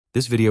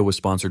This video was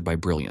sponsored by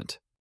Brilliant.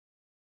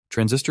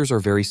 Transistors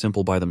are very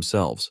simple by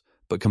themselves,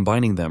 but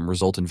combining them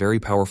result in very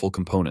powerful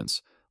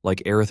components,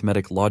 like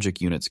arithmetic logic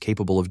units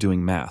capable of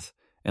doing math,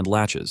 and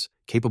latches,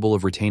 capable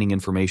of retaining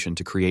information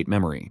to create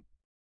memory.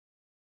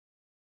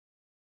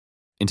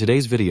 In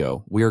today's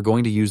video, we are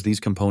going to use these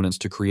components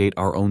to create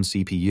our own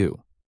CPU.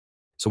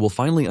 So we'll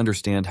finally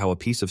understand how a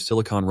piece of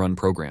silicon run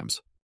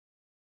programs.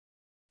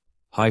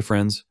 Hi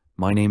friends,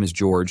 my name is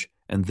George,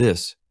 and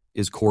this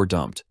is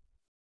CodeCrafters.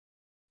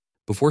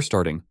 Before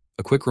starting,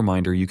 a quick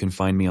reminder you can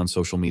find me on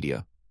social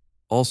media.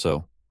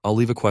 Also, I'll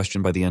leave a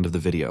question by the end of the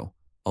video.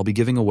 I'll be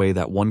giving away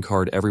that one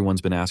card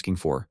everyone's been asking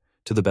for,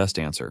 to the best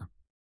answer.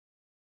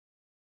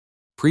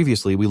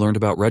 Previously, we learned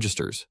about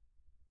registers.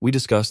 We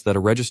discussed that a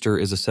register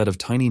is a set of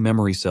tiny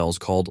memory cells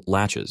called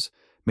latches,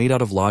 made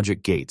out of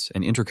logic gates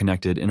and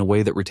interconnected in a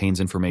way that retains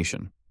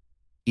information.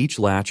 Each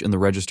latch in the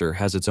register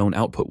has its own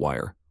output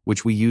wire,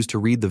 which we use to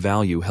read the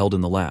value held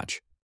in the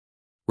latch.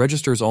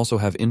 Registers also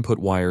have input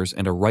wires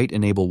and a write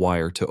enable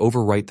wire to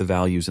overwrite the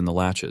values in the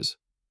latches.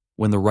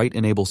 When the write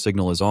enable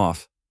signal is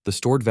off, the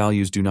stored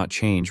values do not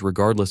change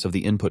regardless of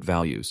the input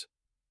values.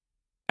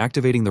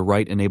 Activating the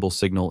write enable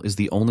signal is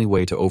the only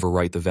way to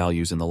overwrite the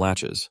values in the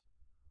latches.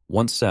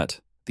 Once set,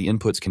 the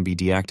inputs can be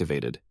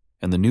deactivated,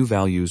 and the new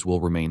values will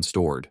remain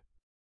stored.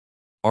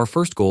 Our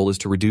first goal is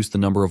to reduce the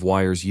number of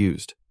wires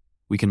used.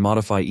 We can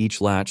modify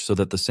each latch so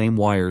that the same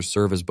wires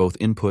serve as both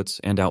inputs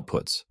and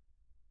outputs.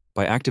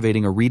 By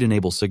activating a read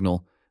enable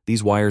signal,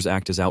 these wires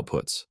act as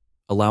outputs,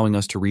 allowing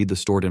us to read the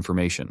stored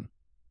information.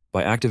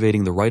 By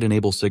activating the write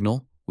enable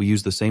signal, we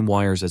use the same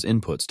wires as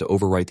inputs to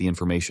overwrite the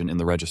information in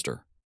the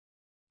register.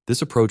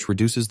 This approach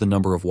reduces the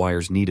number of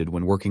wires needed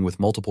when working with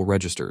multiple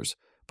registers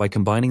by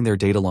combining their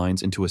data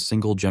lines into a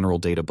single general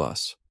data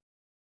bus.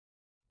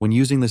 When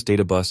using this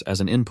data bus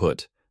as an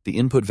input, the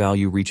input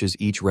value reaches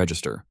each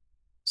register.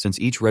 Since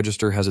each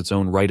register has its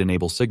own write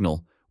enable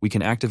signal, we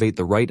can activate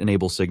the write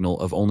enable signal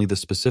of only the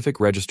specific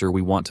register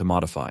we want to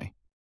modify.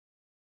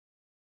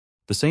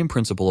 The same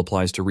principle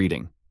applies to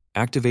reading.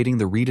 Activating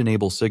the read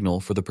enable signal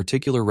for the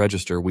particular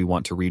register we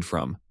want to read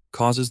from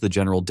causes the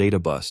general data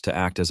bus to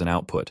act as an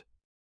output.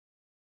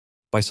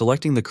 By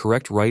selecting the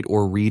correct write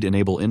or read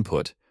enable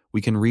input,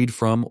 we can read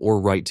from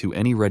or write to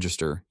any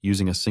register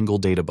using a single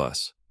data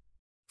bus.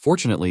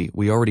 Fortunately,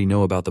 we already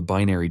know about the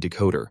binary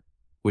decoder,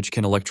 which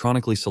can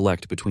electronically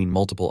select between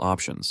multiple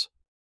options.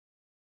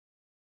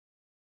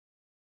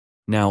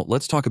 Now,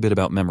 let's talk a bit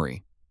about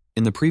memory.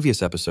 In the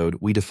previous episode,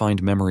 we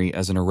defined memory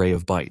as an array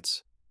of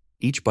bytes.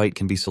 Each byte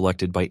can be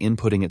selected by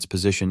inputting its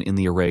position in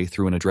the array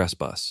through an address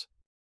bus.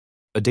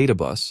 A data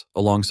bus,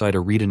 alongside a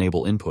read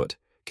enable input,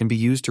 can be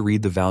used to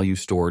read the value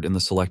stored in the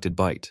selected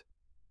byte.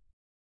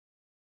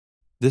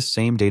 This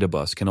same data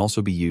bus can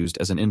also be used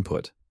as an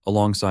input,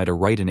 alongside a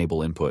write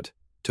enable input,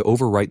 to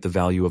overwrite the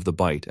value of the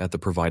byte at the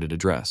provided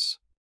address.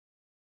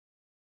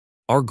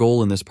 Our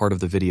goal in this part of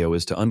the video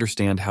is to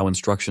understand how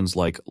instructions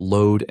like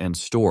load and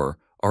store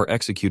are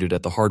executed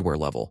at the hardware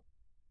level.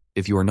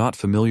 If you are not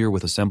familiar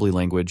with assembly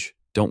language,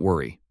 don't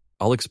worry.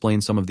 I'll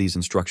explain some of these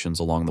instructions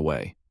along the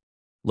way.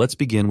 Let's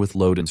begin with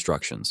load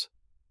instructions.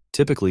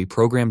 Typically,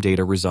 program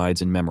data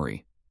resides in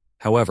memory.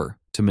 However,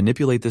 to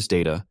manipulate this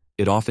data,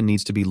 it often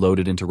needs to be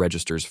loaded into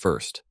registers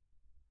first.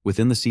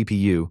 Within the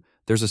CPU,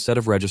 there's a set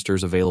of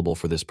registers available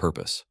for this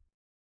purpose.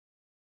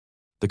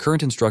 The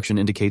current instruction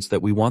indicates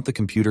that we want the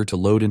computer to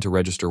load into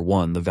register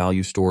 1 the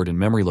value stored in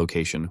memory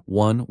location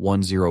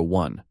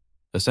 1101.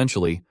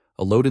 Essentially,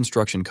 a load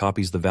instruction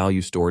copies the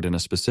value stored in a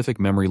specific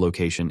memory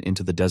location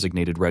into the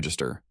designated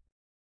register.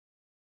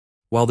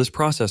 While this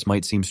process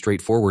might seem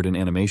straightforward in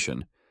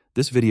animation,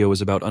 this video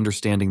is about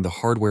understanding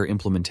the hardware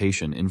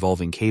implementation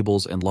involving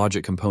cables and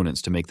logic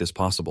components to make this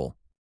possible.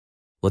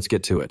 Let's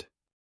get to it.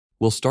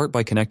 We'll start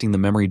by connecting the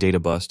memory data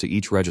bus to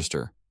each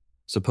register.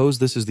 Suppose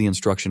this is the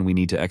instruction we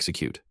need to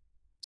execute.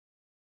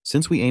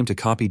 Since we aim to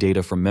copy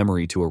data from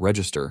memory to a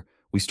register,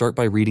 we start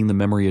by reading the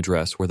memory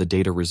address where the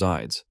data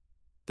resides.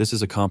 This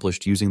is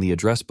accomplished using the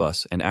address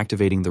bus and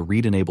activating the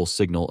read enable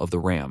signal of the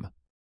RAM.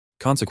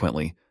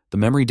 Consequently, the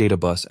memory data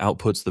bus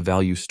outputs the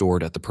value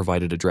stored at the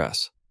provided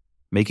address,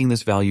 making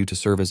this value to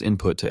serve as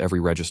input to every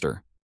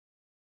register.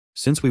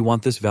 Since we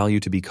want this value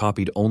to be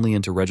copied only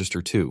into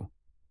register 2,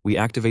 we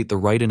activate the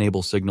write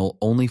enable signal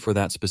only for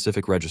that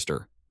specific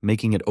register,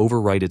 making it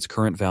overwrite its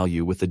current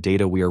value with the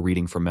data we are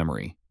reading from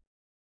memory.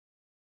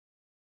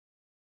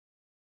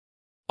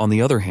 On the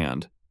other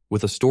hand,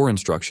 with a store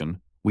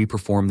instruction, we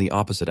perform the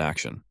opposite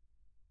action.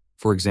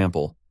 For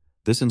example,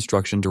 this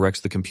instruction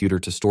directs the computer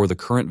to store the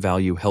current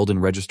value held in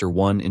register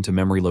 1 into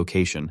memory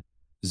location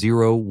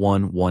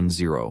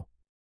 0110.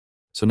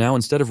 So now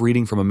instead of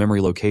reading from a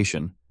memory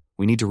location,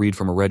 we need to read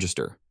from a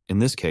register, in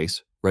this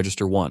case,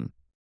 register 1.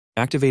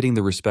 Activating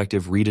the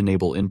respective read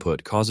enable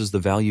input causes the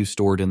value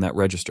stored in that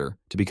register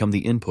to become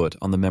the input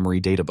on the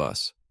memory data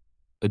bus.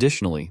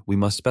 Additionally, we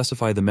must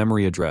specify the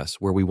memory address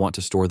where we want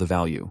to store the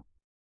value.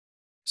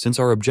 Since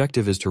our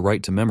objective is to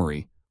write to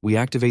memory, we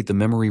activate the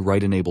memory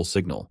write enable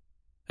signal.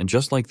 And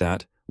just like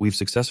that, we've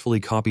successfully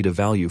copied a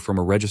value from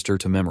a register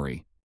to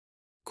memory.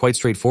 Quite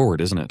straightforward,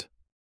 isn't it?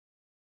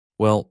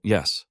 Well,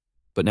 yes.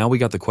 But now we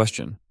got the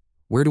question.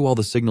 Where do all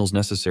the signals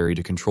necessary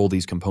to control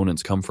these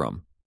components come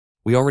from?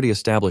 We already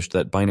established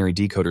that binary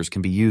decoders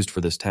can be used for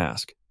this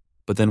task.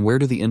 But then where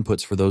do the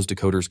inputs for those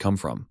decoders come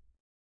from?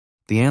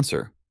 The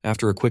answer,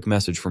 after a quick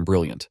message from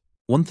Brilliant.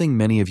 One thing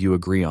many of you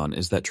agree on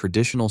is that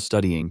traditional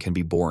studying can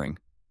be boring.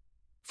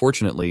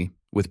 Fortunately,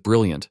 with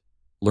Brilliant,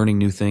 learning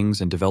new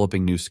things and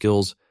developing new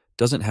skills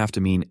doesn't have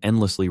to mean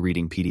endlessly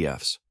reading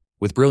PDFs.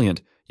 With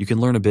Brilliant, you can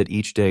learn a bit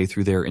each day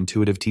through their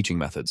intuitive teaching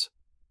methods.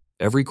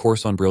 Every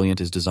course on Brilliant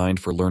is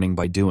designed for learning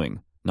by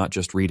doing, not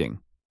just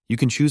reading. You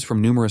can choose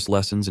from numerous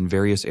lessons in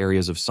various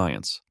areas of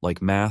science,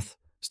 like math,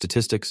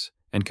 statistics,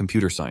 and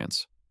computer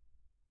science.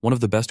 One of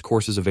the best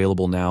courses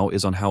available now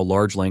is on how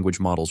large language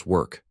models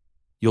work.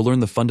 You'll learn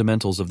the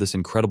fundamentals of this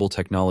incredible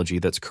technology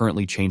that's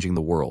currently changing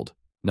the world.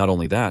 Not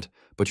only that,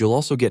 but you'll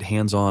also get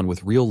hands-on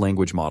with real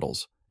language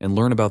models and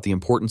learn about the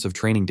importance of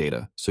training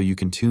data so you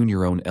can tune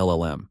your own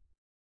LLM.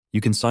 You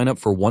can sign up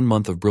for 1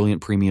 month of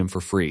Brilliant Premium for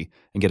free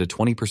and get a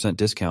 20%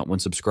 discount when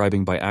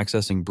subscribing by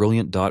accessing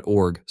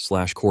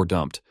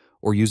brilliant.org/coredumped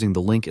or using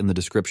the link in the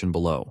description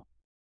below.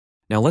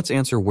 Now let's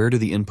answer, where do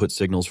the input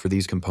signals for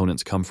these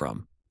components come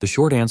from? The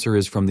short answer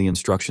is from the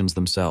instructions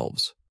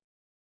themselves.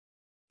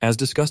 As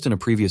discussed in a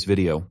previous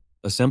video,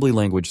 assembly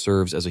language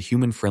serves as a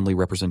human-friendly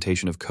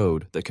representation of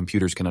code that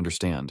computers can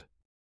understand.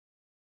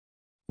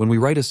 When we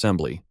write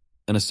assembly,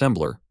 an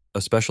assembler,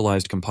 a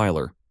specialized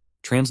compiler,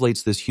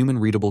 translates this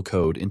human-readable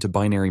code into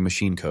binary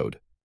machine code.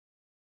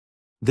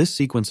 This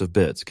sequence of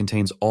bits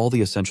contains all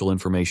the essential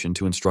information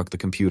to instruct the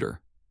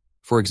computer.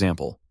 For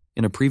example,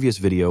 in a previous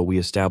video we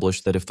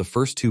established that if the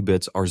first 2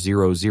 bits are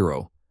 0,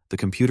 0, the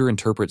computer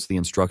interprets the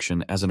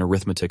instruction as an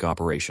arithmetic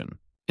operation.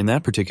 In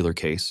that particular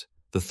case,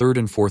 the 3rd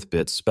and 4th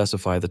bits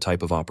specify the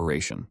type of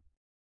operation.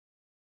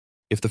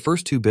 If the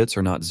first 2 bits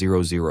are not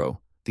 0,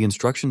 0, the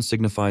instruction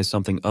signifies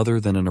something other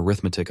than an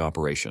arithmetic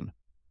operation.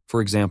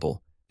 For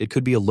example, it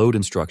could be a load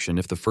instruction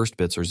if the first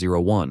bits are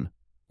 0, 1,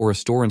 or a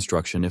store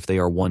instruction if they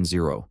are 1,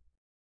 0.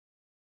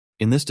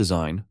 In this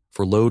design,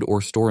 for load or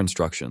store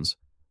instructions,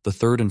 the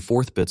 3rd and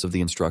 4th bits of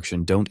the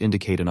instruction don't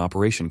indicate an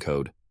operation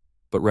code,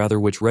 but rather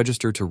which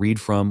register to read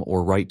from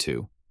or write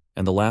to,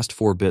 and the last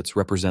 4 bits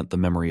represent the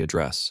memory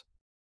address.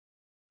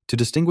 To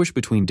distinguish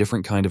between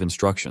different kinds of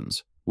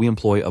instructions, we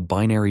employ a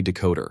binary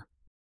decoder.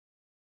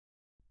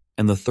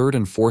 And the 3rd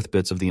and 4th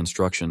bits of the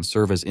instruction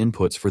serve as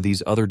inputs for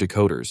these other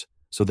decoders,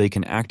 so they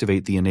can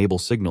activate the enable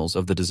signals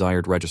of the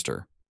desired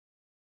register.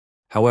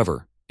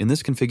 However, in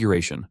this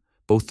configuration,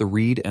 both the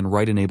read and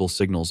write enable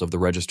signals of the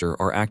register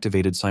are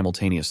activated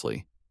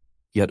simultaneously,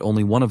 yet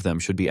only one of them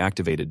should be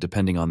activated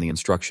depending on the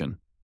instruction.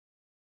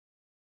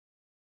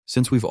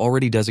 Since we've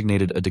already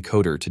designated a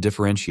decoder to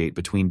differentiate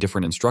between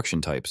different instruction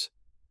types,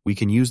 we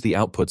can use the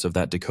outputs of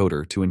that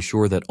decoder to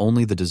ensure that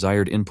only the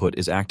desired input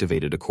is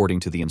activated according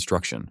to the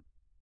instruction.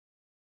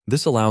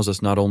 This allows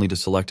us not only to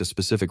select a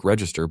specific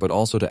register but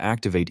also to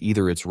activate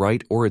either its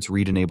write or its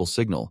read enable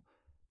signal,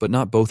 but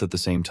not both at the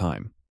same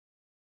time.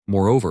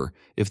 Moreover,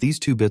 if these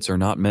 2 bits are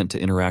not meant to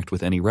interact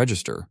with any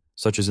register,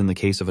 such as in the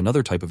case of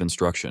another type of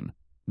instruction,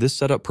 this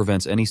setup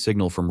prevents any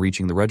signal from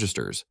reaching the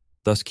registers,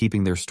 thus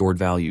keeping their stored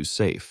values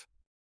safe.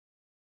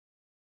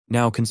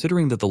 Now,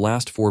 considering that the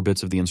last 4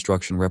 bits of the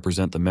instruction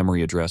represent the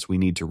memory address we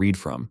need to read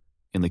from,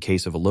 in the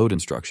case of a load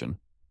instruction,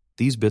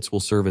 these bits will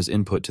serve as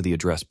input to the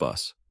address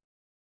bus.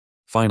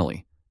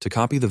 Finally, to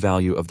copy the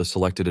value of the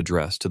selected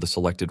address to the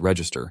selected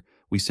register,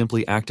 we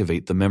simply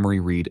activate the memory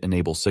read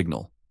enable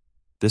signal.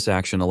 This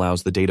action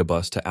allows the data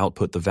bus to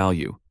output the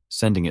value,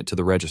 sending it to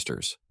the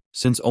registers.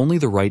 Since only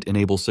the write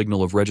enable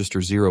signal of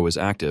register 0 is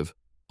active,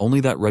 only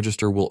that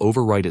register will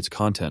overwrite its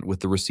content with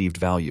the received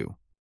value.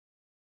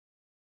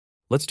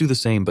 Let's do the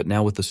same, but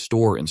now with the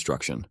store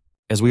instruction.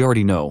 As we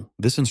already know,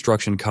 this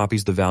instruction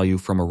copies the value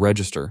from a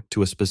register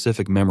to a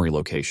specific memory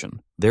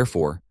location.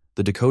 Therefore,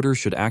 the decoder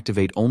should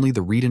activate only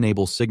the read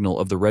enable signal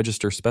of the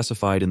register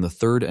specified in the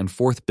 3rd and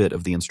 4th bit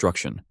of the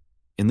instruction.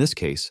 In this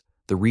case,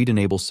 the read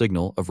enable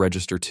signal of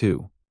register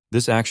 2.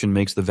 This action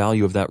makes the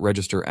value of that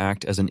register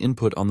act as an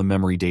input on the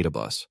memory data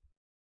bus.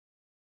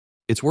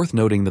 It's worth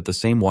noting that the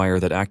same wire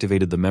that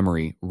activated the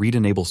memory read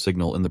enable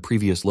signal in the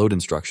previous load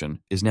instruction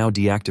is now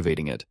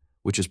deactivating it,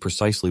 which is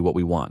precisely what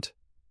we want.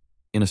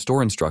 In a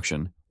store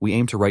instruction, we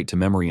aim to write to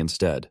memory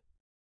instead.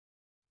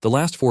 The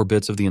last 4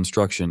 bits of the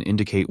instruction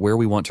indicate where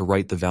we want to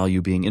write the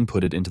value being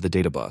inputted into the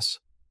data bus,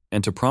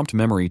 and to prompt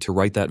memory to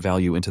write that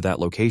value into that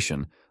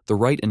location, the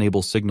write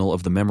enable signal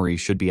of the memory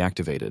should be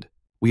activated.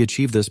 We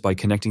achieve this by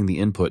connecting the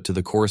input to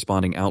the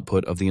corresponding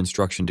output of the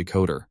instruction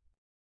decoder.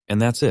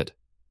 And that's it.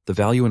 The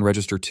value in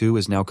register 2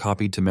 is now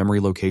copied to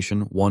memory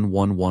location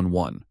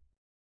 1111.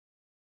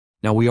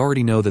 Now we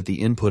already know that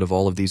the input of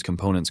all of these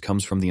components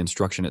comes from the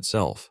instruction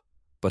itself,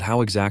 but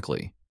how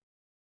exactly?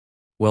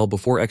 Well,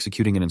 before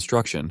executing an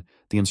instruction,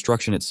 the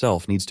instruction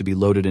itself needs to be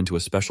loaded into a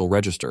special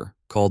register,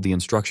 called the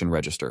instruction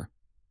register.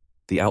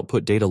 The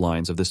output data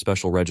lines of this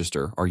special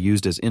register are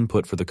used as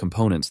input for the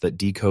components that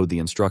decode the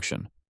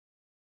instruction.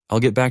 I'll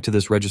get back to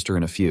this register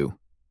in a few.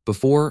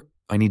 Before,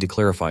 I need to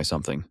clarify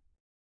something.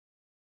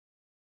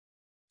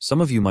 Some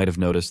of you might have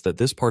noticed that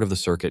this part of the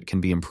circuit can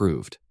be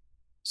improved.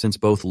 Since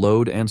both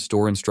load and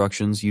store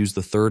instructions use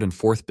the third and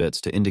fourth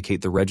bits to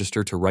indicate the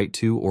register to write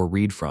to or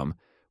read from,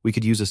 we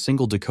could use a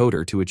single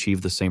decoder to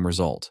achieve the same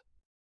result.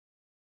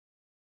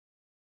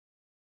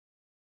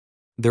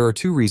 There are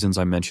two reasons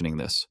I'm mentioning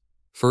this.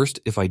 First,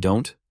 if I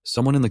don't,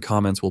 someone in the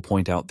comments will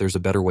point out there's a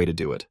better way to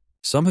do it.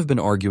 Some have been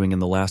arguing in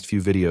the last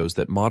few videos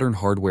that modern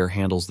hardware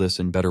handles this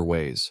in better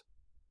ways.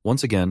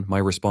 Once again, my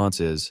response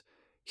is,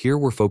 here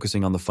we're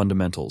focusing on the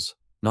fundamentals,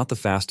 not the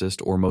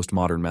fastest or most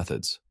modern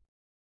methods.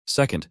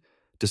 Second,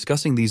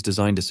 discussing these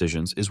design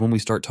decisions is when we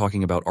start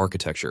talking about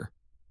architecture.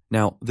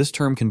 Now, this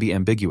term can be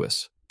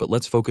ambiguous, but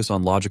let's focus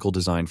on logical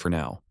design for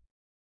now.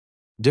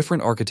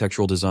 Different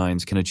architectural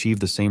designs can achieve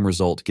the same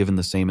result given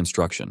the same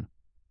instruction.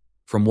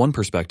 From one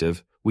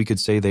perspective, we could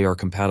say they are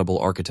compatible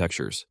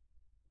architectures.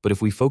 But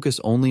if we focus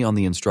only on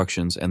the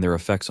instructions and their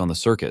effects on the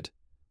circuit,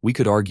 we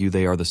could argue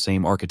they are the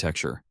same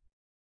architecture.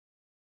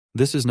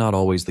 This is not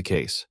always the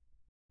case.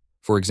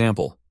 For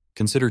example,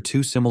 consider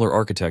two similar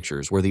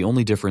architectures where the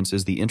only difference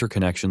is the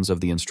interconnections of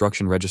the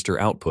instruction register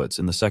outputs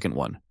in the second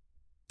one.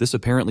 This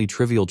apparently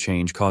trivial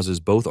change causes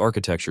both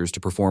architectures to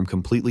perform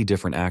completely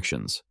different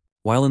actions.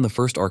 While in the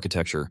first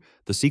architecture,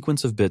 the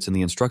sequence of bits in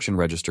the instruction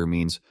register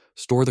means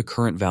store the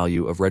current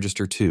value of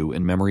register 2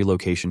 in memory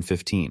location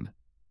 15.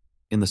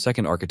 In the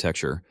second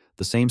architecture,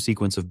 the same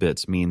sequence of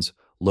bits means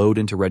load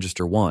into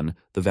register 1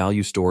 the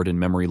value stored in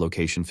memory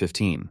location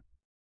 15.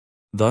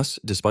 Thus,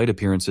 despite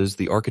appearances,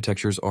 the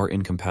architectures are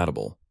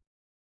incompatible.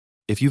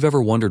 If you've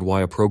ever wondered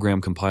why a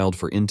program compiled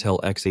for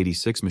Intel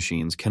x86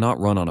 machines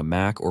cannot run on a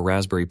Mac or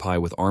Raspberry Pi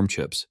with ARM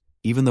chips,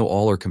 even though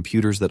all are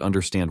computers that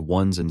understand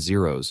ones and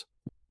zeros,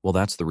 well,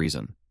 that's the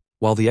reason.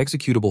 While the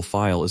executable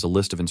file is a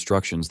list of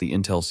instructions the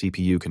Intel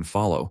CPU can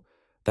follow,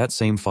 that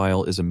same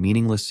file is a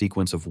meaningless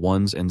sequence of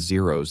ones and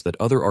zeros that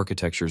other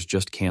architectures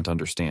just can't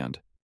understand.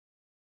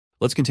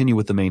 Let's continue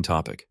with the main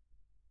topic.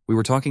 We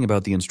were talking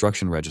about the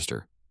instruction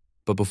register,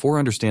 but before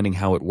understanding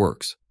how it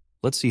works,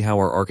 let's see how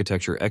our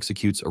architecture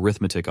executes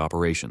arithmetic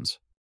operations.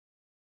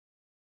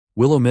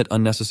 We'll omit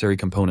unnecessary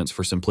components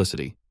for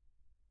simplicity.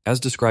 As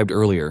described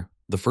earlier,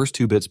 the first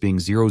two bits being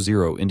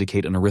 00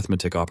 indicate an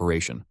arithmetic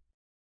operation.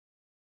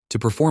 To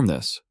perform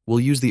this,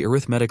 we'll use the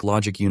arithmetic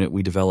logic unit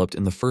we developed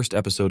in the first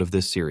episode of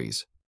this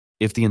series.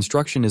 If the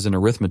instruction is an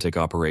arithmetic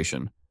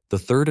operation, the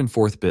third and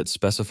fourth bits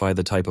specify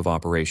the type of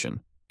operation,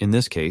 in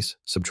this case,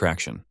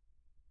 subtraction.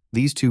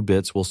 These two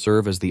bits will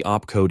serve as the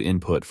opcode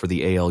input for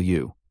the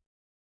ALU.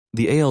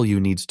 The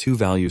ALU needs two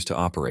values to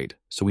operate,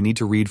 so we need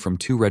to read from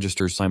two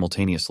registers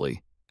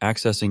simultaneously,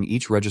 accessing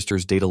each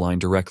register's data line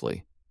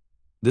directly.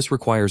 This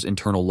requires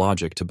internal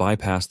logic to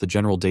bypass the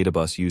general data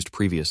bus used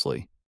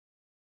previously.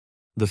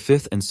 The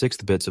fifth and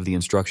sixth bits of the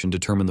instruction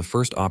determine the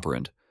first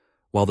operand,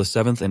 while the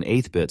seventh and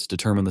eighth bits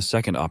determine the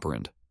second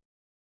operand.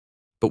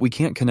 But we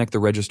can't connect the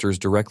registers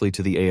directly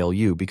to the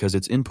ALU because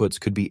its inputs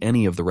could be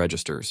any of the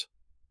registers.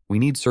 We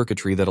need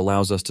circuitry that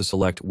allows us to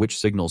select which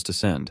signals to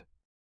send.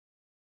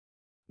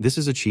 This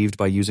is achieved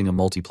by using a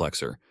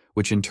multiplexer,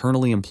 which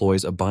internally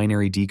employs a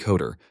binary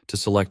decoder to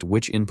select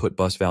which input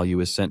bus value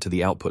is sent to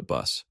the output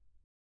bus.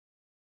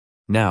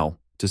 Now,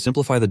 to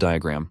simplify the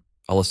diagram,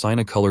 I'll assign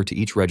a color to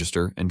each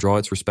register and draw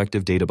its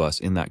respective data bus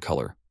in that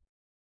color.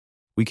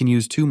 We can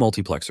use two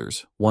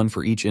multiplexers, one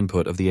for each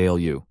input of the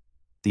ALU.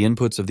 The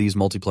inputs of these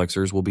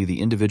multiplexers will be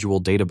the individual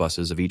data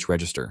buses of each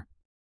register.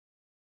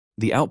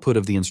 The output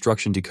of the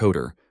instruction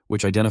decoder,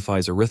 which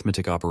identifies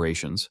arithmetic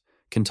operations,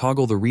 can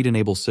toggle the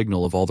read-enable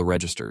signal of all the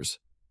registers,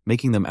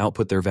 making them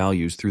output their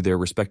values through their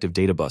respective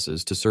data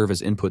buses to serve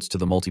as inputs to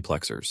the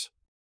multiplexers.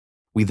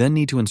 We then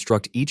need to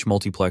instruct each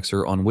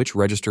multiplexer on which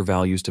register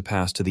values to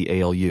pass to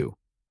the ALU.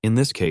 In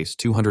this case,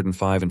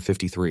 205 and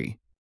 53.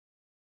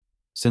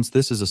 Since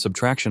this is a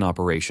subtraction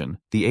operation,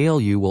 the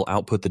ALU will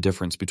output the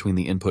difference between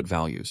the input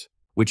values,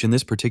 which in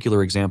this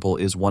particular example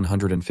is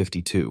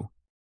 152.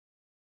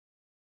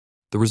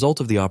 The result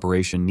of the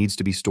operation needs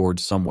to be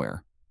stored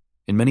somewhere.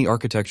 In many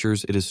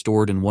architectures, it is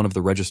stored in one of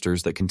the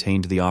registers that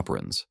contained the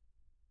operands.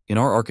 In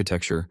our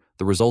architecture,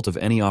 the result of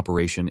any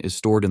operation is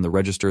stored in the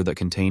register that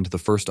contained the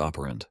first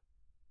operand.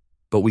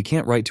 But we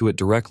can't write to it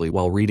directly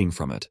while reading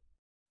from it.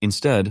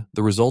 Instead,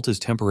 the result is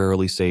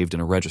temporarily saved in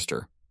a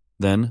register.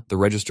 Then, the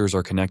registers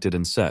are connected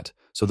and set,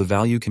 so the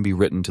value can be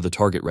written to the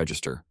target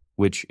register,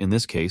 which, in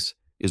this case,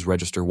 is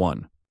register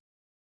 1.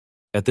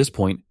 At this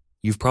point,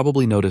 you've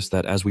probably noticed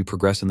that as we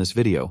progress in this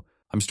video,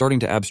 I'm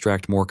starting to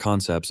abstract more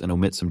concepts and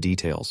omit some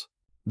details.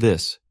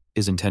 This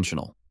is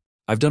intentional.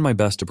 I've done my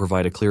best to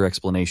provide a clear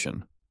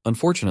explanation.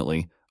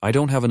 Unfortunately, I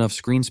don't have enough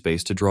screen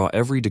space to draw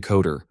every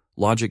decoder,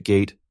 logic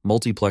gate,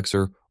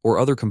 multiplexer, or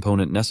other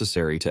component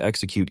necessary to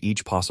execute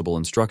each possible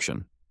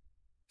instruction.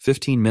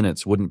 15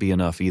 minutes wouldn't be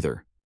enough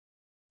either.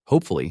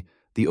 Hopefully,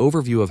 the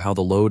overview of how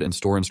the load and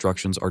store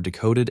instructions are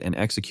decoded and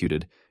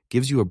executed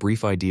gives you a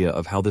brief idea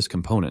of how this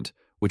component,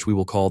 which we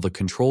will call the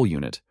control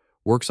unit,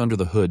 works under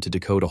the hood to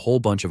decode a whole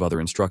bunch of other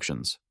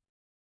instructions.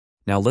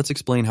 Now let's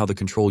explain how the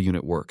control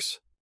unit works.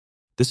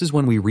 This is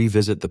when we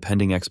revisit the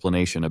pending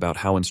explanation about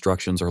how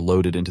instructions are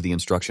loaded into the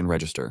instruction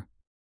register.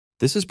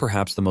 This is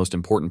perhaps the most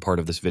important part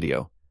of this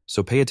video,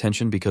 so pay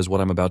attention because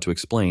what I'm about to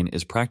explain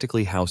is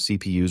practically how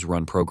CPUs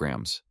run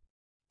programs.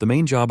 The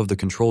main job of the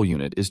control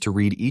unit is to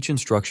read each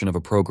instruction of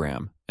a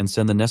program and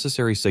send the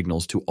necessary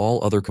signals to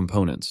all other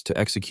components to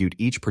execute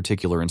each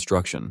particular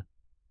instruction.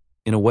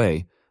 In a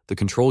way, the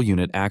control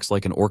unit acts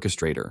like an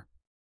orchestrator.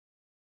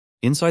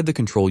 Inside the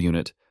control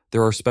unit,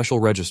 there are special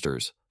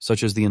registers,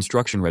 such as the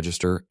instruction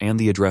register and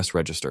the address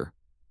register.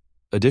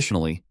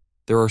 Additionally,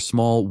 there are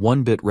small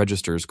 1-bit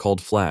registers called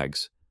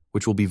flags,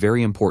 which will be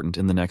very important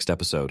in the next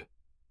episode.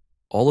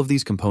 All of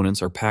these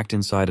components are packed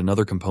inside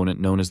another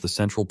component known as the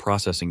central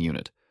processing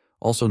unit,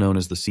 also known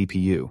as the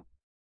CPU.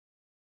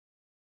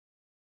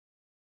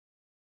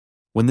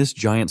 When this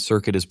giant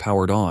circuit is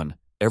powered on,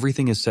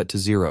 everything is set to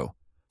 0,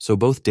 so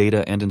both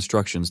data and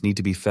instructions need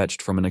to be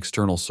fetched from an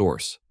external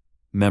source,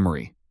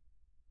 memory.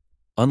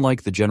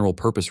 Unlike the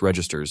general-purpose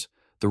registers,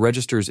 the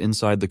registers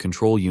inside the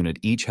control unit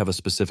each have a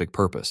specific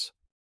purpose.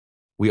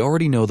 We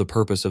already know the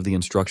purpose of the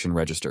instruction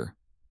register.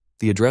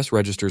 The address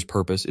register's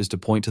purpose is to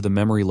point to the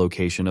memory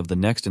location of the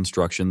next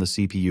instruction the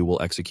CPU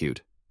will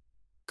execute.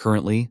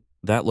 Currently,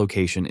 that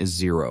location is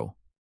 0.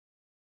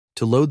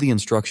 To load the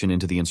instruction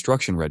into the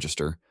instruction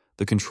register,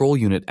 the control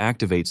unit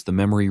activates the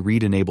memory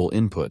read-enable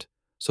input,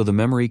 so the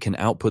memory can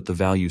output the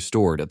value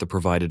stored at the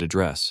provided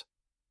address.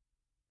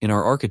 In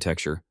our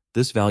architecture,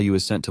 this value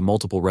is sent to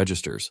multiple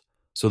registers,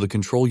 so the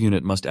control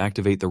unit must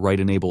activate the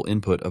write-enable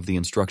input of the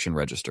instruction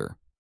register.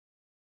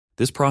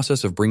 This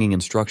process of bringing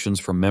instructions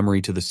from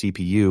memory to the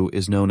CPU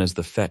is known as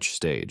the fetch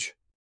stage.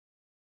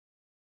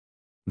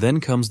 Then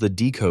comes the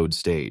decode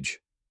stage.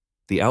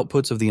 The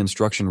outputs of the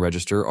instruction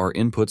register are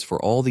inputs for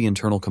all the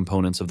internal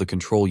components of the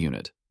control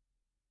unit.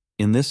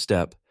 In this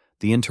step,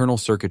 the internal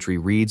circuitry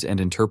reads and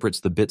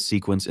interprets the bit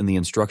sequence in the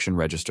instruction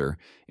register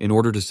in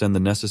order to send the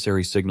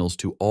necessary signals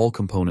to all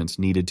components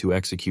needed to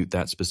execute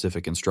that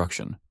specific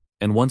instruction.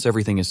 And once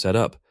everything is set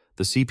up,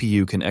 the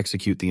CPU can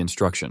execute the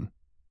instruction.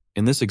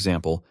 In this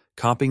example,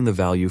 copying the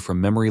value from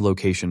memory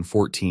location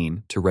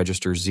 14 to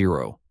register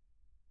 0.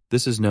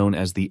 This is known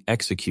as the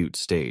execute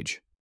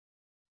stage.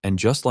 And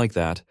just like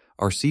that,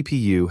 our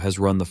CPU has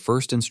run the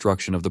first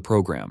instruction of the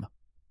program.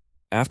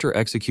 After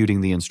executing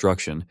the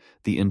instruction,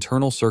 the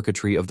internal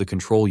circuitry of the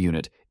control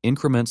unit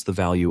increments the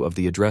value of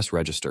the address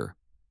register.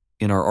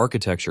 In our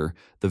architecture,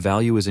 the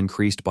value is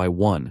increased by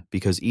 1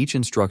 because each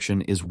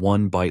instruction is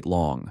 1 byte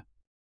long.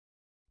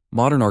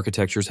 Modern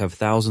architectures have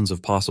thousands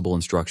of possible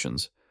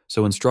instructions,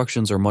 so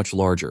instructions are much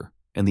larger,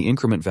 and the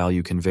increment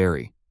value can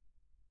vary.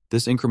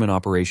 This increment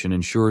operation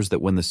ensures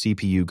that when the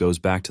CPU goes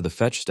back to the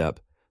fetch step,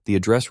 the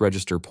address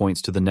register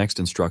points to the next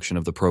instruction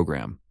of the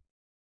program.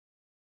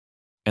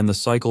 And the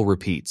cycle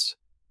repeats.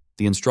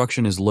 The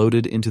instruction is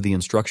loaded into the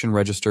instruction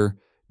register,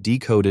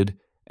 decoded,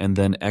 and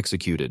then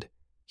executed,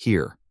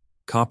 here,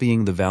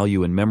 copying the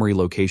value in memory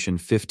location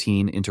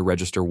 15 into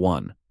register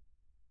 1.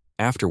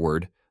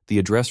 Afterward, the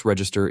address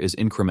register is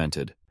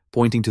incremented,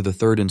 pointing to the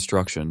third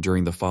instruction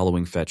during the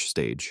following fetch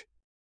stage.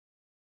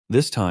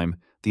 This time,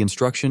 the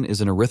instruction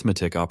is an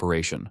arithmetic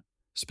operation,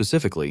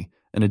 specifically,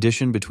 an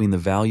addition between the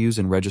values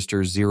in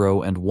registers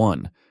 0 and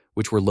 1,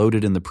 which were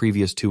loaded in the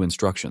previous 2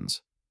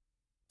 instructions.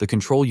 The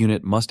control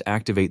unit must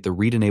activate the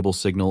read-enable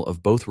signal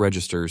of both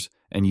registers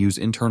and use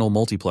internal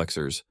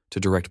multiplexers to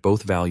direct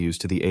both values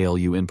to the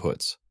ALU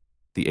inputs.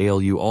 The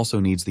ALU also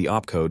needs the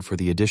opcode for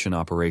the addition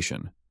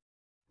operation.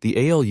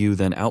 The ALU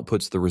then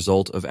outputs the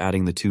result of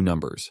adding the 2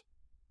 numbers.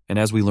 And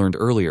as we learned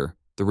earlier,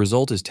 the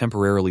result is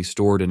temporarily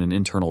stored in an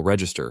internal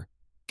register,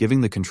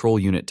 giving the control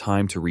unit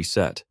time to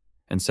reset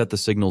and set the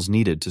signals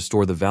needed to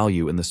store the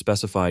value in the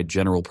specified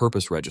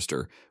general-purpose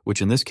register,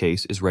 which in this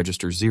case is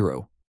register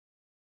 0.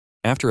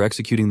 After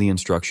executing the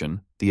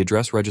instruction, the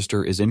address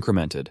register is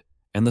incremented,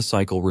 and the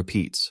cycle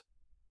repeats.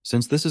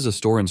 Since this is a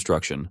store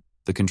instruction,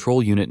 the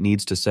control unit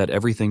needs to set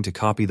everything to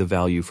copy the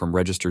value from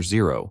register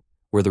 0,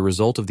 where the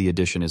result of the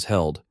addition is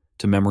held,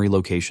 to memory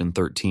location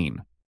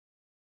 13.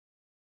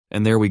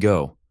 And there we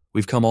go.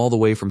 We've come all the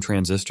way from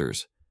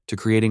transistors to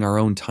creating our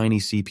own tiny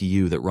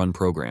CPU that run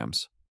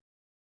programs.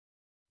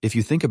 If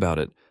you think about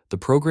it, the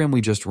program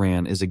we just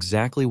ran is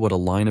exactly what a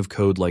line of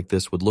code like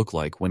this would look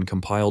like when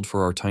compiled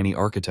for our tiny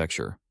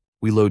architecture.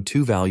 We load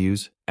 2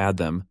 values, add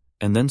them,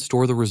 and then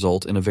store the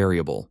result in a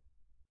variable.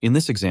 In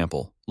this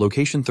example,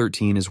 location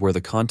 13 is where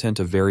the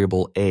content of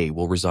variable A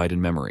will reside in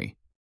memory.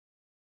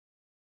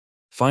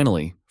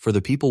 Finally, for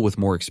the people with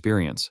more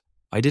experience,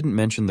 I didn't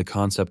mention the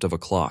concept of a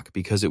clock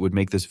because it would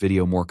make this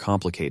video more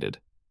complicated.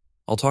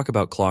 I'll talk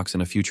about clocks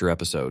in a future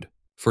episode.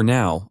 For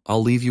now,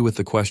 I'll leave you with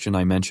the question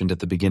I mentioned at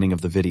the beginning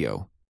of the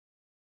video.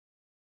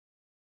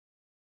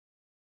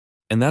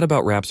 And that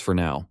about wraps for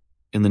now.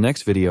 In the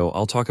next video,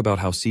 I'll talk about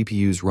how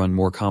CPUs run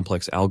more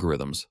complex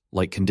algorithms,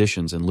 like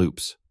conditions and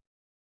loops.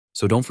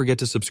 So don't forget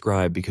to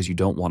subscribe because you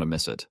don't want to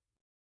miss it.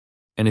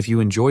 And if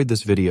you enjoyed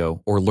this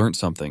video or learned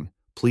something,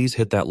 please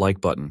hit that like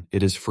button.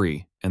 It is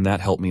free, and that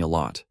helped me a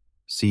lot.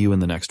 See you in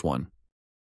the next one.